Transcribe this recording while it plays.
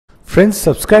Friends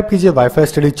subscribe कीजिए wifi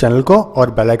study channel को और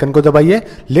बेल आइकन को दबाइए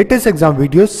लेटेस्ट एग्जाम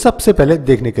वीडियो सबसे पहले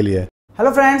देखने के लिए।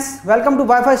 Hello friends, welcome to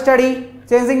wifi study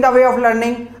changing the way of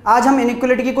learning. आज हम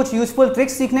इनइक्वालिटी की कुछ यूजफुल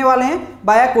ट्रिक्स सीखने वाले हैं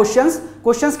बाय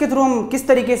क्वेश्चंस के थ्रू हम किस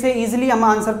तरीके से इजीली हम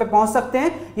आंसर पे पहुंच सकते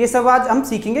हैं, ये सब आज हम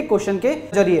सीखेंगे क्वेश्चन के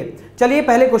जरिए। चलिए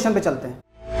पहले क्वेश्चन पे चलते हैं।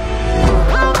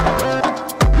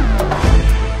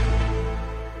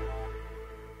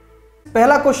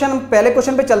 पहले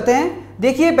क्वेश्चन पे चलते हैं।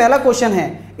 देखिए पहला क्वेश्चन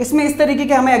है, इसमें इस तरीके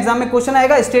के हमें एग्जाम में क्वेश्चन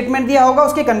आएगा, स्टेटमेंट दिया होगा,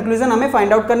 उसके कंक्लूजन हमें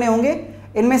फाइंड आउट करने होंगे,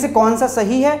 इनमें से कौन सा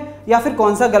सही है या फिर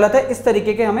कौन सा गलत है, इस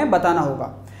तरीके के हमें बताना होगा।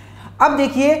 अब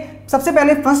देखिए सबसे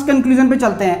पहले फर्स्ट कंक्लूजन पे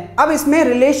चलते हैं। अब इसमें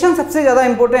रिलेशन सबसे ज्यादा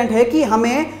इंपॉर्टेंट है कि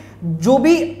हमें जो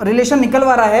भी रिलेशन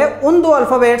निकलवा रहा है उन दो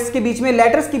अल्फाबेट्स के बीच में,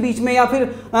 लेटर्स के बीच में या फिर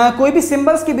कोई भी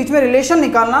सिंबल्स के बीच में रिलेशन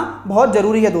निकालना बहुत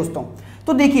जरूरी है दोस्तों।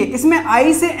 तो देखिए इसमें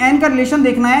आई से एन का रिलेशन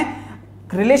देखना है।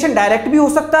 रिलेशन डायरेक्ट भी हो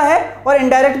सकता है और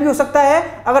इनडायरेक्ट भी हो सकता है।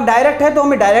 अगर डायरेक्ट है तो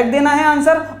हमें डायरेक्ट देना है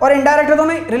आंसर, और इनडायरेक्ट है तो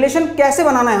हमें रिलेशन कैसे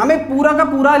बनाना है, हमें पूरा का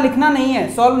पूरा लिखना नहीं है,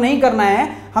 सॉल्व नहीं करना है,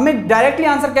 हमें डायरेक्टली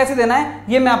आंसर कैसे देना है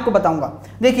ये मैं आपको बताऊंगा।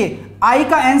 देखिए आई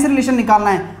का एन से रिलेशन निकालना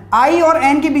है। आई और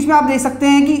एन के बीच में आप देख सकते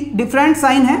हैं कि डिफरेंट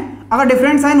साइन है। अगर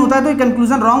डिफरेंट साइन होता है तो ये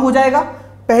कंक्लूजन रॉन्ग हो जाएगा,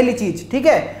 पहली चीज, ठीक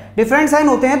है। डिफरेंट साइन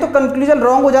होते हैं तो कंक्लूजन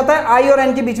रॉन्ग हो जाता है, आई और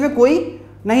एन के बीच में कोई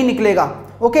नहीं निकलेगा।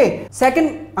 ओके,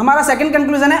 हमारा सेकंड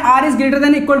कंक्लूजन है are is greater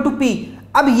than equal to P.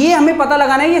 अब ये हमें पता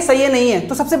लगाना है ये सही है नहीं है।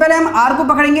 तो सबसे पहले हम आर को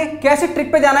पकड़ेंगे। कैसे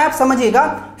ट्रिक पे जाना है आप समझिएगा।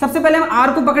 सबसे पहले हम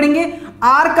आर को पकड़ेंगे,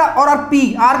 आर का और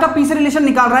पी, आर का पी से रिलेशन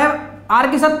निकाल रहा है, आर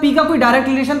के साथ पी का कोई डायरेक्ट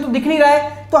रिलेशन तो दिख नहीं रहा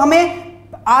है, तो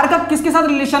हमें आर का किसके साथ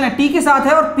रिलेशन है, टी के साथ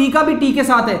है, और पी का भी टी के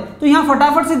साथ है। तो यहां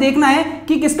फटाफट से देखना है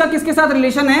कि किसका किसके साथ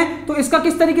रिलेशन है। तो इसका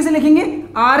किस तरीके से लिखेंगे,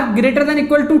 are greater than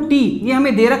equal to T, ये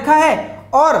हमें दे रखा है,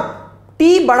 और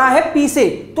टी बड़ा है पी से,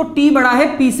 तो टी बड़ा है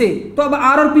पी से, तो अब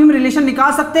आर और पी में रिलेशन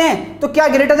निकाल सकते हैं। तो क्या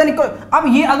ग्रेटर देन इक्वल, अब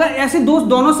ये अगर ऐसे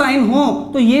दोनों साइन हो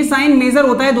तो ये साइन मेजर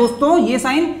होता है दोस्तों, ये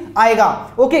साइन आएगा।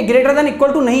 Okay, greater than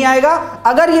equal to नहीं आएगा।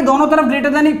 अगर ये दोनों तरफ ग्रेटर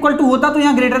देन इक्वल टू होता तो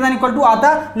यहां ग्रेटर देन इक्वल टू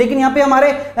आता, लेकिन यहां पे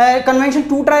हमारे कन्वेंशन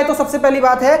टूट रहा है। तो सबसे पहली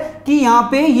बात है कि यहां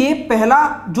पे ये पहला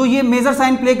जो ये मेजर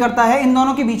साइन प्ले करता है इन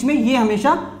दोनों के बीच में, ये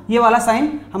हमेशा ये वाला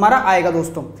साइन हमारा आएगा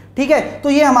दोस्तों, ठीक है। तो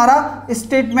ये हमारा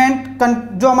स्टेटमेंट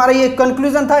जो हमारा ये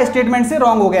कंक्लूजन था स्टेटमेंट से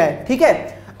रॉन्ग हो गया है, ठीक है।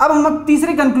 अब हम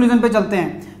तीसरे कंक्लूजन पे चलते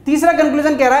हैं। तीसरा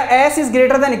कंक्लूजन कह रहा है S is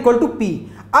greater than equal to P.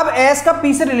 अब एस का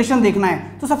पी से रिलेशन देखना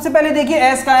है। तो सबसे पहले देखिए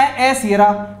एस का है, एस ये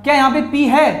रहा, क्या यहाँ पे पी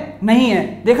है, नहीं है,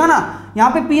 देखा ना,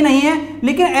 यहाँ पे पी नहीं है,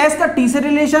 लेकिन एस का टी से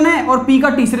रिलेशन है और पी का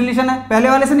टी से रिलेशन है, पहले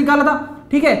वाले से निकाला था,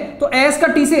 ठीक है। तो एस का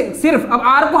टी से सिर्फ, अब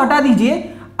आर को हटा दीजिए,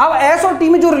 अब एस और टी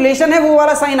में जो रिलेशन है वो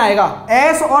वाला साइन आएगा।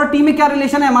 एस और टी में क्या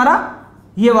रिलेशन है हमारा,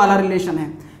 ये वाला रिलेशन है।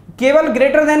 केवल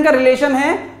ग्रेटर देन का रिलेशन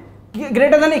है,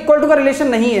 ग्रेटर देन इक्वल टू का रिलेशन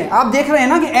नहीं है। आप देख रहे हैं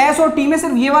ना कि एस और टी में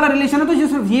सिर्फ ये वाला रिलेशन है, तो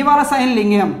सिर्फ ये वाला साइन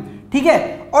लेंगे हम, ठीक है।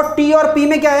 और टी और पी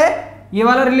में क्या है, ये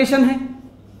वाला रिलेशन है।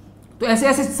 तो ऐसे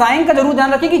ऐसे साइन का जरूर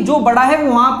ध्यान रखिए कि जो बड़ा है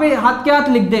वो वहां पे हाथ के हाथ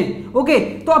लिख दें। ओके,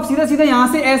 तो अब सीधा सीधा यहां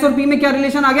से एस और पी में क्या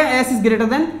रिलेशन आ गया, S is greater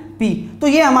than P. तो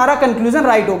ये हमारा कंक्लूजन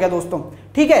राइट हो गया दोस्तों,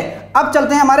 ठीक है। अब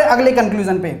चलते हैं हमारे अगले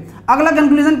कंक्लूजन पे। अगला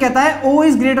कंक्लूजन कहता है ओ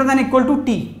is greater than equal to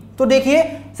T. तो देखिए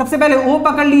सबसे पहले ओ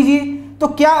पकड़ लीजिए, तो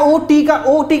क्या ओ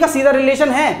टी का सीधा रिलेशन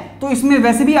है, तो इसमें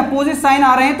वैसे भी अपोजिट साइन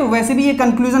आ रहे हैं, तो वैसे भी ये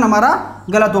कंक्लूजन हमारा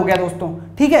गलत हो गया दोस्तों,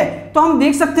 ठीक है। तो हम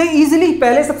देख सकते हैं इजीली,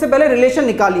 सबसे पहले रिलेशन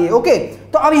निकालिए। ओके,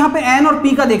 तो अब यहाँ पे एन और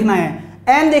पी का देखना है।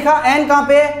 एन देखा, एन कहां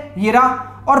पे है, ये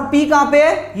रहा, और पी कहां पे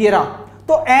है, ये रहा।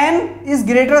 तो N is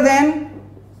greater than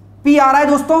P आ रहा है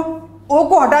दोस्तों। ओ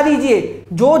को हटा दीजिए,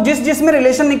 जो जिस में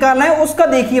रिलेशन निकालना है उसका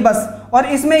देखिए बस, और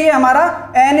इसमें ये हमारा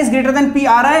n is greater than p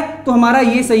आ रहा है, तो हमारा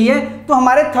ये सही है। तो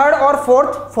हमारे थर्ड और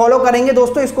फोर्थ फॉलो करेंगे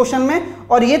दोस्तों इस क्वेश्चन में,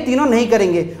 और ये तीनों नहीं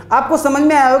करेंगे। आपको समझ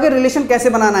में आया होगा रिलेशन कैसे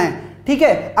बनाना है, ठीक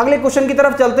है। अगले क्वेश्चन की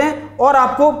तरफ चलते हैं और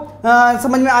आपको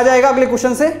समझ में आ जाएगा अगले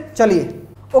क्वेश्चन से। चलिए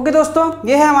ओके दोस्तों,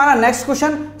 ये है हमारा नेक्स्ट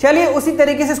क्वेश्चन। चलिए उसी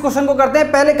तरीके से इस क्वेश्चन को करते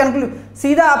हैं। पहले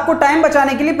सीधा आपको टाइम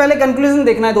बचाने के लिए पहले कंक्लूजन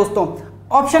देखना है दोस्तों,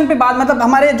 ऑप्शन पे बाद, मतलब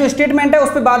हमारे जो स्टेटमेंट है उस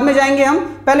पे बाद में जाएंगे हम,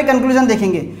 पहले कंक्लूजन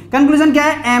देखेंगे। कंक्लूजन क्या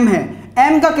है, एम है,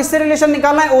 एम का किससे रिलेशन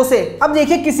निकालना है, ओ से। अब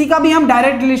देखिए किसी का भी हम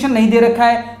डायरेक्ट रिलेशन नहीं दे रखा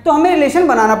है, तो हमें रिलेशन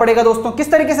बनाना पड़ेगा दोस्तों।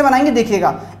 किस तरीके से बनाएंगे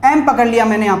देखिएगा। एम पकड़ लिया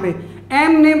मैंने यहाँ पे,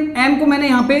 एम को मैंने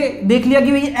यहाँ पे देख लिया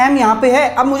कि भाई एम यहाँ पे है,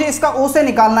 अब मुझे इसका ओ से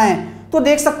निकालना है। तो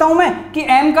देख सकता हूं मैं कि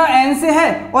m का n से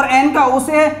है और n का o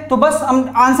से है, तो बस हम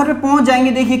आंसर पे पहुंच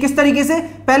जाएंगे। देखिए किस तरीके से,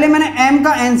 पहले मैंने m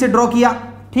का n से ड्रॉ किया,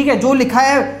 ठीक है, जो लिखा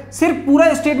है, सिर्फ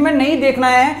पूरा स्टेटमेंट नहीं देखना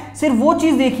है, सिर्फ वो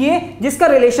चीज देखिए जिसका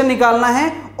रिलेशन निकालना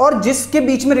है, और जिसके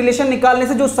बीच में रिलेशन निकालने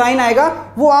से जो साइन आएगा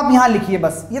वो आप यहां लिखिए,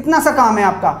 बस इतना सा काम है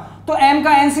आपका। तो m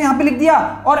का n से यहां पे लिख दिया,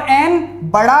 और n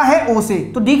बड़ा है o से।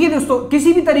 तो देखिए दोस्तों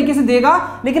किसी भी तरीके से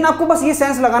देगा, लेकिन आपको बस ये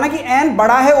सेंस लगाना कि n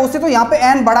बड़ा है o से, तो यहां पे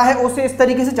n बड़ा है o से, इस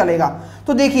तरीके से चलेगा।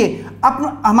 तो देखिए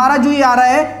अब हमारा जो ये आ रहा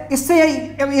है, इससे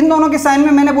इन दोनों के साइन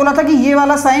में मैंने बोला था कि ये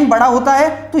वाला साइन बड़ा होता है,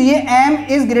 तो ये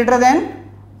m is greater than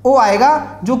o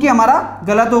आएगा, जो कि हमारा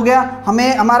गलत हो गया।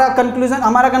 हमें हमारा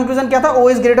कंक्लूजन क्या था, o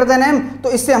is greater than m,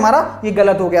 तो इससे हमारा ये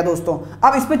गलत हो गया दोस्तों।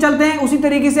 अब इस पे चलते हैं, उसी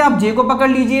तरीके से आप j को पकड़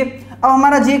लीजिए। अब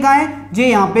हमारा j कहाँ है, j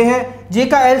यहाँ पे है। j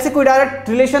का l से कोई डायरेक्ट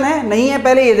रिलेशन है नहीं है,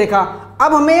 पहले ये देखा।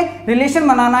 अब हमें रिलेशन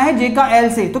बनाना है j का l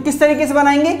से, तो किस तरीके से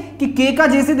बनाएंगे कि k का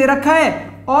j से दे रखा है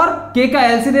और k का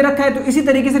l से दे रखा है, तो इसी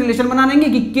तरीके से रिलेशन बनाएंगे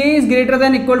कि k is greater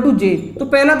than equal to j। तो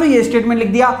पहला तो ये स्टेटमेंट लिख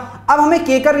दिया। अब हमें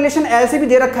k का रिलेशन l से भी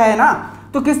दे रखा है ना,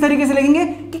 तो किस तरीके से लिखेंगे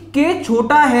कि k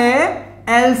छोटा है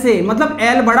l से, मतलब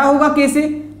l बड़ा होगा k से।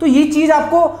 तो ये चीज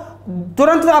आपको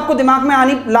तुरंत आपको दिमाग में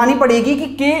लानी पड़ेगी कि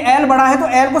k l बड़ा है तो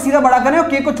l को सीधा बड़ा करें और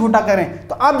k को छोटा करें।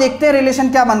 तो अब देखते हैं रिलेशन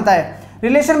क्या बनता है।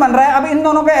 रिलेशन बन रहा है, अब इन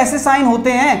दोनों के ऐसे साइन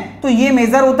होते हैं तो ये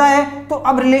मेजर होता है, तो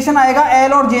अब रिलेशन आएगा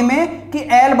l और j में कि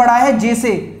l बड़ा है j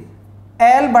से,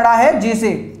 l बड़ा है j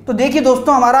से। तो देखिए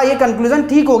दोस्तों हमारा ये कंक्लूजन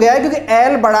ठीक हो गया है, क्योंकि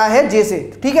l बड़ा है j से,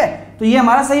 ठीक है, तो ये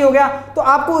हमारा सही हो गया। तो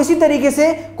आपको इसी तरीके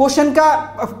से क्वेश्चन का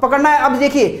पकड़ना है। अब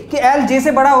देखिए कि l j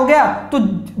से बड़ा हो गया, तो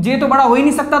j तो बड़ा हो ही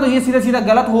नहीं सकता, तो ये सीधा सीधा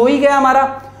गलत हो ही गया हमारा।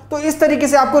 तो इस तरीके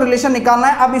से आपको रिलेशन निकालना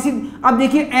है। अब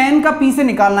देखिए n का p से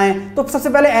निकालना है, तो सबसे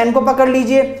पहले n को पकड़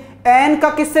लीजिए। n का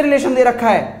किससे रिलेशन दे रखा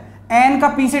है, n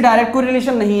का p से डायरेक्ट कोई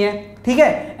रिलेशन नहीं है, ठीक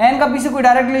है, n का p से कोई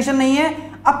डायरेक्ट रिलेशन नहीं है।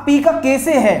 अब p का k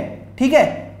से है, ठीक है,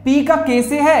 p का k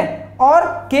से है और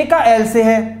k का l से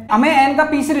है। हमें n का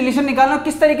p से रिलेशन निकालना,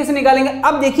 किस तरीके से निकालेंगे।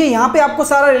 अब देखिए यहाँ पे आपको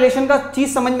सारा रिलेशन का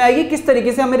चीज समझ में आएगी, किस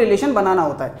तरीके से हमें रिलेशन बनाना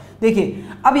होता है। देखिए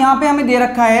अब यहाँ पे हमें दे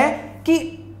रखा है कि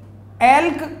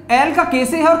l का k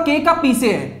से है और k का p से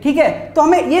है, ठीक है, तो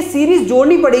हमें ये सीरीज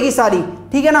जोड़नी पड़ेगी सारी,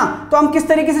 ठीक है ना। तो हम किस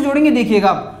तरीके से जोड़ेंगे देखिएगा।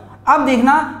 अब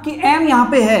देखना कि m यहाँ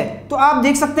पे है, तो आप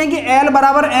देख सकते हैं कि l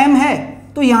बराबर m है,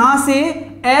 तो यहां से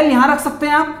l यहां रख सकते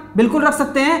हैं, आप बिल्कुल रख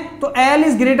सकते हैं। तो l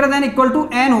is greater than equal to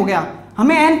n हो गया।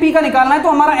 हमें n p का निकालना है, तो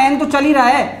हमारा n तो चल ही रहा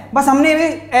है, बस हमने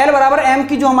l बराबर m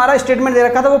की जो हमारा स्टेटमेंट दे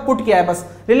रखा था वो पुट किया है बस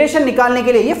रिलेशन निकालने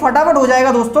के लिए। ये फटाफट हो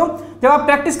जाएगा दोस्तों, जब आप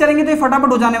प्रैक्टिस करेंगे तो ये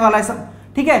फटाफट हो जाने वाला है सब,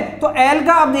 ठीक है। तो l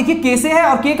का अब देखिए k से है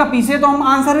और k का p से है, तो हम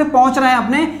आंसर पे पहुंच रहे हैं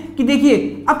अपने कि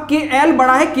देखिए अब l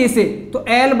बड़ा है k से, तो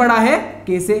l बड़ा है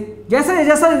k से। जैसा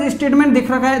जैसा स्टेटमेंट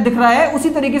दिख रहा है उसी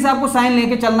तरीके से आपको साइन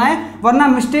लेके चलना है, वरना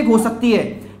मिस्टेक हो सकती है,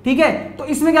 ठीक है। तो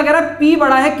इसमें क्या कह रहा है, p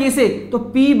बड़ा है k से, तो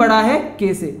p बड़ा है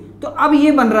k से। तो अब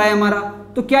ये बन रहा है हमारा,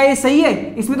 तो क्या ये सही है,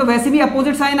 इसमें तो वैसे भी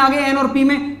अपोजिट साइन आ गए n और p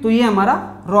में, तो ये हमारा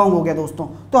रॉन्ग हो गया दोस्तों।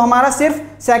 तो हमारा सिर्फ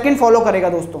सेकंड फॉलो करेगा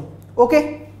दोस्तों, ओके।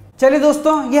 चलिए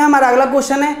दोस्तों ये हमारा अगला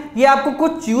क्वेश्चन है, ये आपको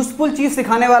कुछ यूजफुल चीज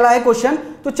सिखाने वाला है क्वेश्चन,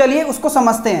 तो चलिए उसको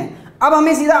समझते हैं। अब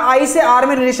हमें सीधा i से r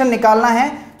में रिलेशन निकालना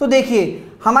है। तो देखिए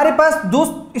हमारे पास दो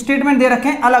स्टेटमेंट दे रखे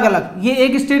हैं अलग अलग, ये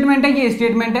एक स्टेटमेंट है, ये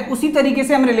स्टेटमेंट है, उसी तरीके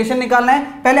से हमें रिलेशन निकालना है।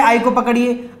 पहले i को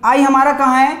पकड़िए, i हमारा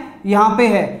कहाँ है, यहाँ पे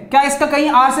है। क्या इसका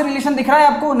कहीं r से रिलेशन दिख रहा है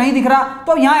आपको, नहीं दिख रहा।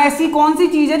 तो यहाँ ऐसी कौन सी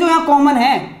चीज है जो यहाँ कॉमन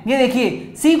है, ये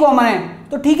देखिए c कॉमन है,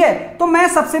 तो ठीक है। तो मैं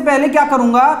सबसे पहले क्या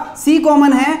करूंगा, c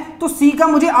कॉमन है तो c का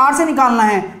मुझे r से निकालना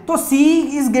है, तो c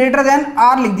is greater than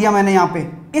r लिख दिया मैंने यहाँ पे।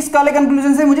 इस वाले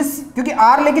कंक्लूजन से मुझे क्योंकि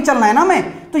r लेके चलना है ना मैं,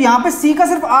 तो यहाँ पे c का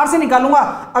सिर्फ r से निकालूंगा।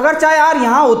 अगर चाहे r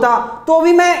यहाँ होता तो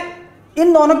भी मैं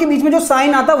इन दोनों के बीच में जो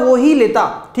साइन आता वो ही लेता,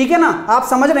 ठीक है ना, आप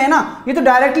समझ रहे हैं ना, ये तो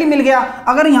डायरेक्टली मिल गया।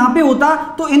 अगर यहाँ पे होता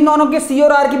तो इन दोनों के c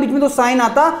और r के बीच में जो साइन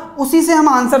आता उसी से हम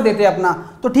आंसर देते अपना,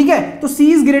 तो ठीक है। तो c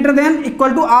is greater than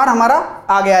equal to r हमारा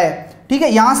आ गया है, ठीक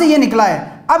है, यहां से ये निकला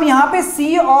है। अब यहाँ पे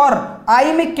c और i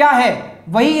में क्या है,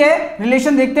 वही है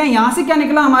रिलेशन, देखते हैं यहां से क्या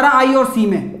निकला हमारा i और c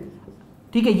में,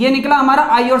 ठीक है, ये निकला हमारा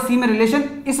i और c में रिलेशन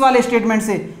इस वाले स्टेटमेंट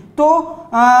से। तो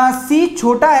c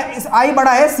छोटा है, i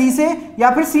बड़ा है c से, या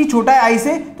फिर c छोटा है i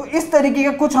से, तो इस तरीके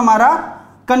का कुछ हमारा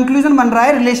कंक्लूजन बन रहा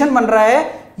है, रिलेशन बन रहा है,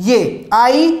 ये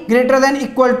i greater than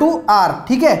equal to r,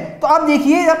 ठीक है। तो अब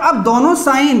देखिए जब अब दोनों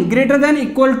sign greater than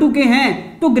equal to के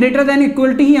हैं तो ग्रेटर देन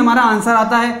इक्वल टू ही हमारा आंसर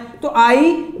आता है। तो i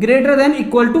greater than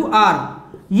equal to r,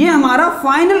 ये हमारा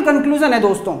फाइनल कंक्लूजन है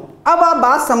दोस्तों। अब आप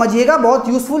बात समझिएगा, बहुत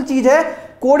यूजफुल चीज है,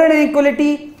 कोडेड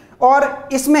इनइक्वालिटी और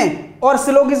इसमें और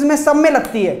सिलोगिज्म में सब में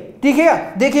लगती है, ठीक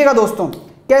है। देखिएगा दोस्तों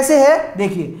कैसे है,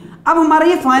 देखिए अब हमारा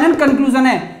ये फाइनल कंक्लूजन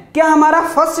है। क्या हमारा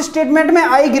फर्स्ट स्टेटमेंट में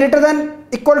i greater than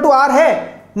equal to r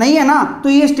है, नहीं है ना, तो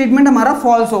ये स्टेटमेंट हमारा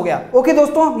फॉल्स हो गया। ओके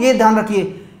दोस्तों ये ध्यान रखिए।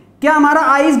 क्या हमारा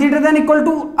i is greater than equal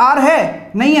to r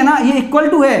है, नहीं है ना, ये इक्वल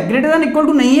टू है, ग्रेटर देन इक्वल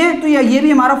टू नहीं है, तो ये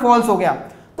भी हमारा फॉल्स हो गया।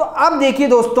 तो अब देखिए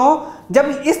दोस्तों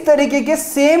जब इस तरीके के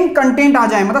सेम कंटेंट आ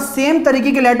जाए, मतलब सेम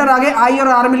तरीके के लेटर आ गए, i और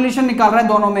r में रिलेशन निकाल रहा है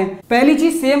दोनों में, पहली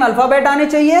चीज सेम अल्फाबेट आने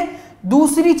चाहिए।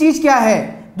 दूसरी चीज क्या है,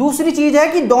 दूसरी चीज है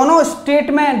कि दोनों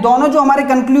स्टेटमेंट, दोनों जो हमारे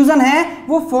कंक्लूजन है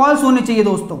वो फॉल्स होने चाहिए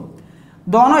दोस्तों।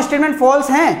 दोनों स्टेटमेंट फॉल्स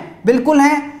हैं, बिल्कुल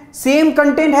हैं। सेम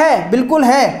कंटेंट है, बिल्कुल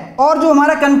है। और जो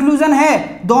हमारा कंक्लूजन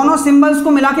है दोनों सिंबल्स को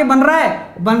मिला के बन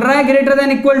रहा है ग्रेटर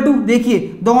देन इक्वल टू। देखिए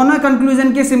दोनों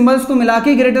कंक्लूजन के सिंबल्स को मिला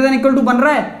के ग्रेटर देन इक्वल टू बन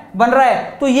रहा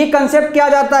है। तो ये कंसेप्ट क्या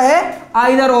जाता है,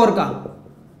 आइदर और का।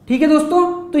 ठीक है दोस्तों,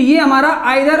 तो ये हमारा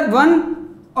आइदर 1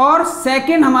 और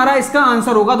सेकंड हमारा इसका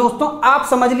आंसर होगा दोस्तों। आप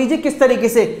समझ लीजिए किस तरीके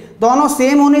से दोनों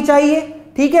सेम होने चाहिए।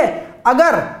 ठीक है,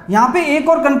 अगर यहां पे एक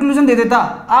और कंक्लूजन दे देता,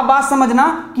 आप बात समझना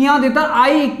कि यहां देता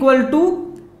I इक्वल टू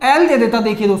L दे देता।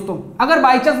 देखिए दोस्तों, अगर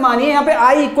बाई चांस मानिए यहां पे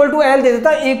I इक्वल टू L दे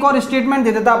देता, एक और स्टेटमेंट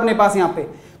दे देता अपने पास यहां पे,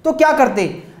 तो क्या करते,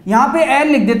 यहां पे L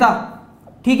लिख देता।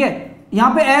 ठीक है,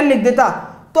 यहां पे L लिख देता,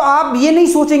 तो आप ये नहीं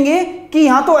सोचेंगे कि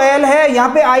यहां तो L है यहां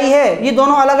पे I है, ये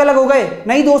दोनों अलग अलग हो गए।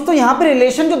 नहीं दोस्तों, यहां पे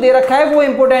रिलेशन जो दे रखा है वो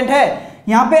इंपॉर्टेंट है।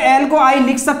 यहां पे L को I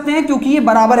लिख सकते हैं क्योंकि ये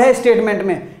बराबर है स्टेटमेंट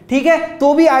में। ठीक है,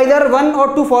 तो भी आइदर 1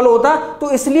 और 2 फॉलो होता।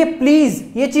 तो इसलिए प्लीज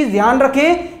ये चीज ध्यान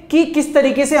रखें कि किस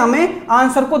तरीके से हमें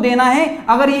आंसर को देना है।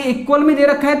 अगर ये इक्वल में दे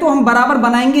रखा है तो हम बराबर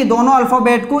बनाएंगे, दोनों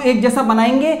अल्फाबेट को एक जैसा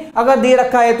बनाएंगे। अगर दे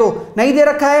रखा है तो, नहीं दे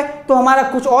रखा है तो हमारा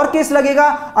कुछ और केस लगेगा।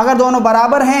 अगर दोनों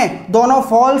बराबर हैं, दोनों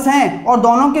फॉल्स हैं और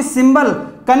दोनों के सिंबल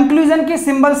कंक्लूजन के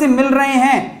सिंबल से मिल रहे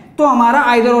हैं, तो हमारा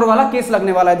आइदर और वाला केस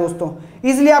लगने वाला है दोस्तों।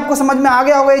 इसलिए आपको समझ में आ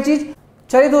गया होगा ये चीज।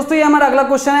 चलिए दोस्तों, ये हमारा अगला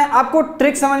क्वेश्चन है। आपको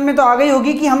ट्रिक समझ में तो आ गई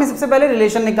होगी कि हमें सबसे पहले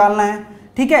रिलेशन निकालना है।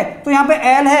 ठीक है, तो यहाँ पे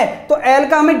L है तो L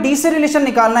का हमें D से रिलेशन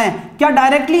निकालना है। क्या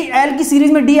डायरेक्टली L की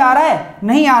सीरीज में D आ रहा है?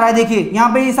 नहीं आ रहा है। देखिए यहाँ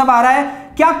पे ये सब आ रहा है।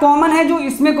 क्या कॉमन है जो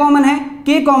इसमें कॉमन है?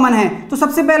 K कॉमन है। तो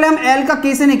सबसे पहले हम L का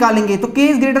K से निकालेंगे, तो K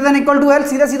is greater than equal to L,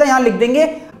 सीधा सीधा यहाँ लिख देंगे।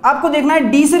 आपको देखना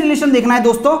है D से रिलेशन देखना है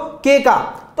दोस्तों K का।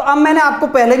 तो अब मैंने आपको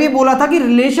पहले भी बोला था कि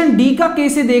रिलेशन D का K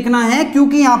से देखना है,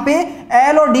 क्योंकि यहाँ पे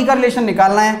L और D का रिलेशन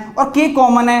निकालना है और K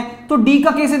कॉमन है, तो D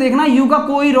का K से देखना है। U का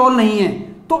कोई रोल नहीं है।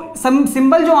 तो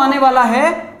सिंबल जो आने वाला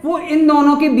है वो इन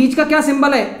दोनों के बीच का क्या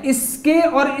सिंबल है, इसके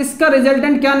और इसका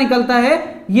रिजल्टेंट क्या निकलता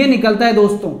है, ये निकलता है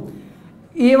दोस्तों।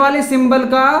 ये वाले सिंबल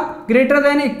का ग्रेटर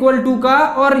देन इक्वल टू का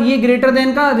और ये ग्रेटर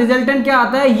देन का रिजल्टेंट क्या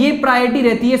आता है, ये प्रायोरिटी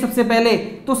रहती है सबसे पहले।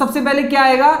 तो सबसे पहले क्या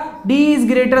आएगा, D is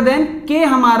greater than K,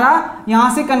 हमारा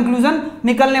यहां से कंक्लूजन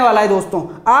निकलने वाला है दोस्तों।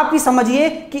 आप ही समझिए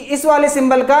कि इस वाले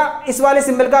सिंबल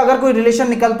का अगर कोई रिलेशन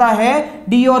निकलता है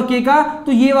D और K का,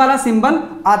 तो ये वाला सिंबल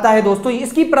आता है दोस्तों।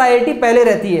 इसकी प्रायोरिटी पहले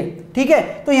रहती है। ठीक है,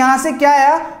 तो यहां से क्या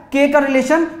आया, K का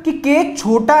रिलेशन कि K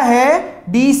छोटा है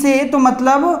D से, तो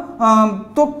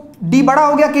मतलब तो D बड़ा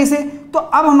हो गया K से। तो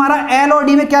अब हमारा L और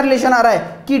D में क्या रिलेशन आ रहा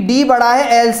है कि D बड़ा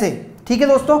है L से। ठीक है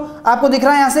दोस्तों, आपको दिख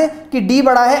रहा है यहां से कि D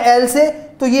बड़ा है L से,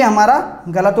 तो ये हमारा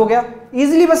गलत हो गया।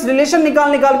 इजीली बस रिलेशन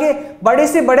निकाल के बड़े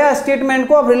से बड़े स्टेटमेंट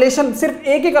को अब रिलेशन, सिर्फ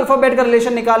एक एक अल्फाबेट का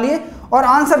रिलेशन निकालिए और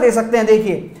आंसर दे सकते हैं।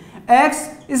 देखिए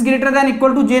x is greater than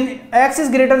equal to J, x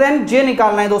is greater than J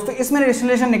निकालना है दोस्तों, इसमें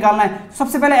रिलेशन निकालना है।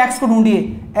 सबसे पहले x को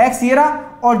ढूंढिए, x ये रहा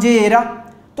और J ये रहा,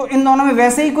 तो इन दोनों में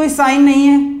वैसे ही कोई साइन नहीं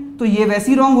है, तो ये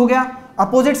वैसे ही रॉन्ग हो गया।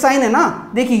 अपोजिट साइन है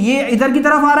ना, देखिए ये इधर की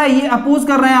तरफ आ रहा है, ये अपोज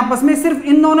कर रहे हैं आपस में। सिर्फ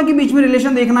इन दोनों के बीच में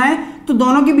रिलेशन देखना है, तो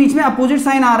दोनों के बीच में अपोजिट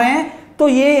साइन आ रहे हैं, तो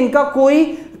ये इनका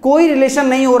कोई रिलेशन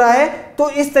नहीं हो रहा है। तो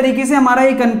इस तरीके से हमारा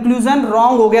ये कंक्लूजन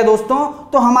रॉन्ग हो गया दोस्तों।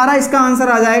 तो हमारा इसका आंसर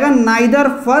आ जाएगा नाइदर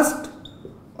फर्स्ट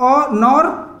और नॉर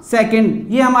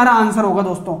सेकंड, ये हमारा आंसर होगा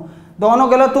दोस्तों।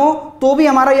 दोनों गलत हो तो भी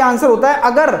हमारा ये आंसर होता है।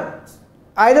 अगर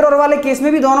आइदर और वाले केस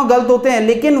में भी दोनों गलत होते हैं,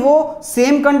 लेकिन वो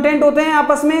सेम कंटेंट होते हैं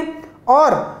आपस में।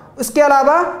 और उसके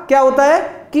अलावा क्या होता है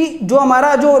कि जो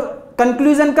हमारा जो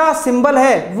कंक्लूजन का सिंबल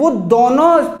है वो दोनों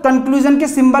कंक्लूजन के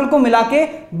सिंबल को मिला के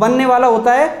बनने वाला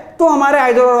होता है, तो हमारे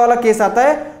आइदर और वाला केस आता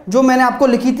है। जो मैंने आपको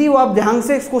लिखी थी वो आप ध्यान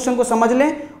से इस क्वेश्चन को समझ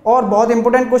लें, और बहुत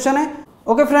इंपॉर्टेंट क्वेश्चन है।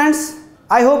 ओके फ्रेंड्स,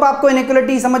 आई होप आपको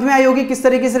इनइक्वालिटी समझ में आई होगी, किस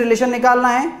तरीके से रिलेशन निकालना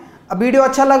है। अब वीडियो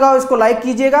अच्छा लगा हो इसको लाइक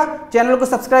कीजिएगा, चैनल को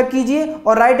सब्सक्राइब कीजिए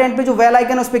और राइट हैंड पे जो बेल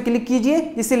आइकन है उस पर क्लिक कीजिए,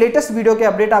 जिससे लेटेस्ट वीडियो के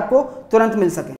अपडेट आपको तुरंत मिल सके।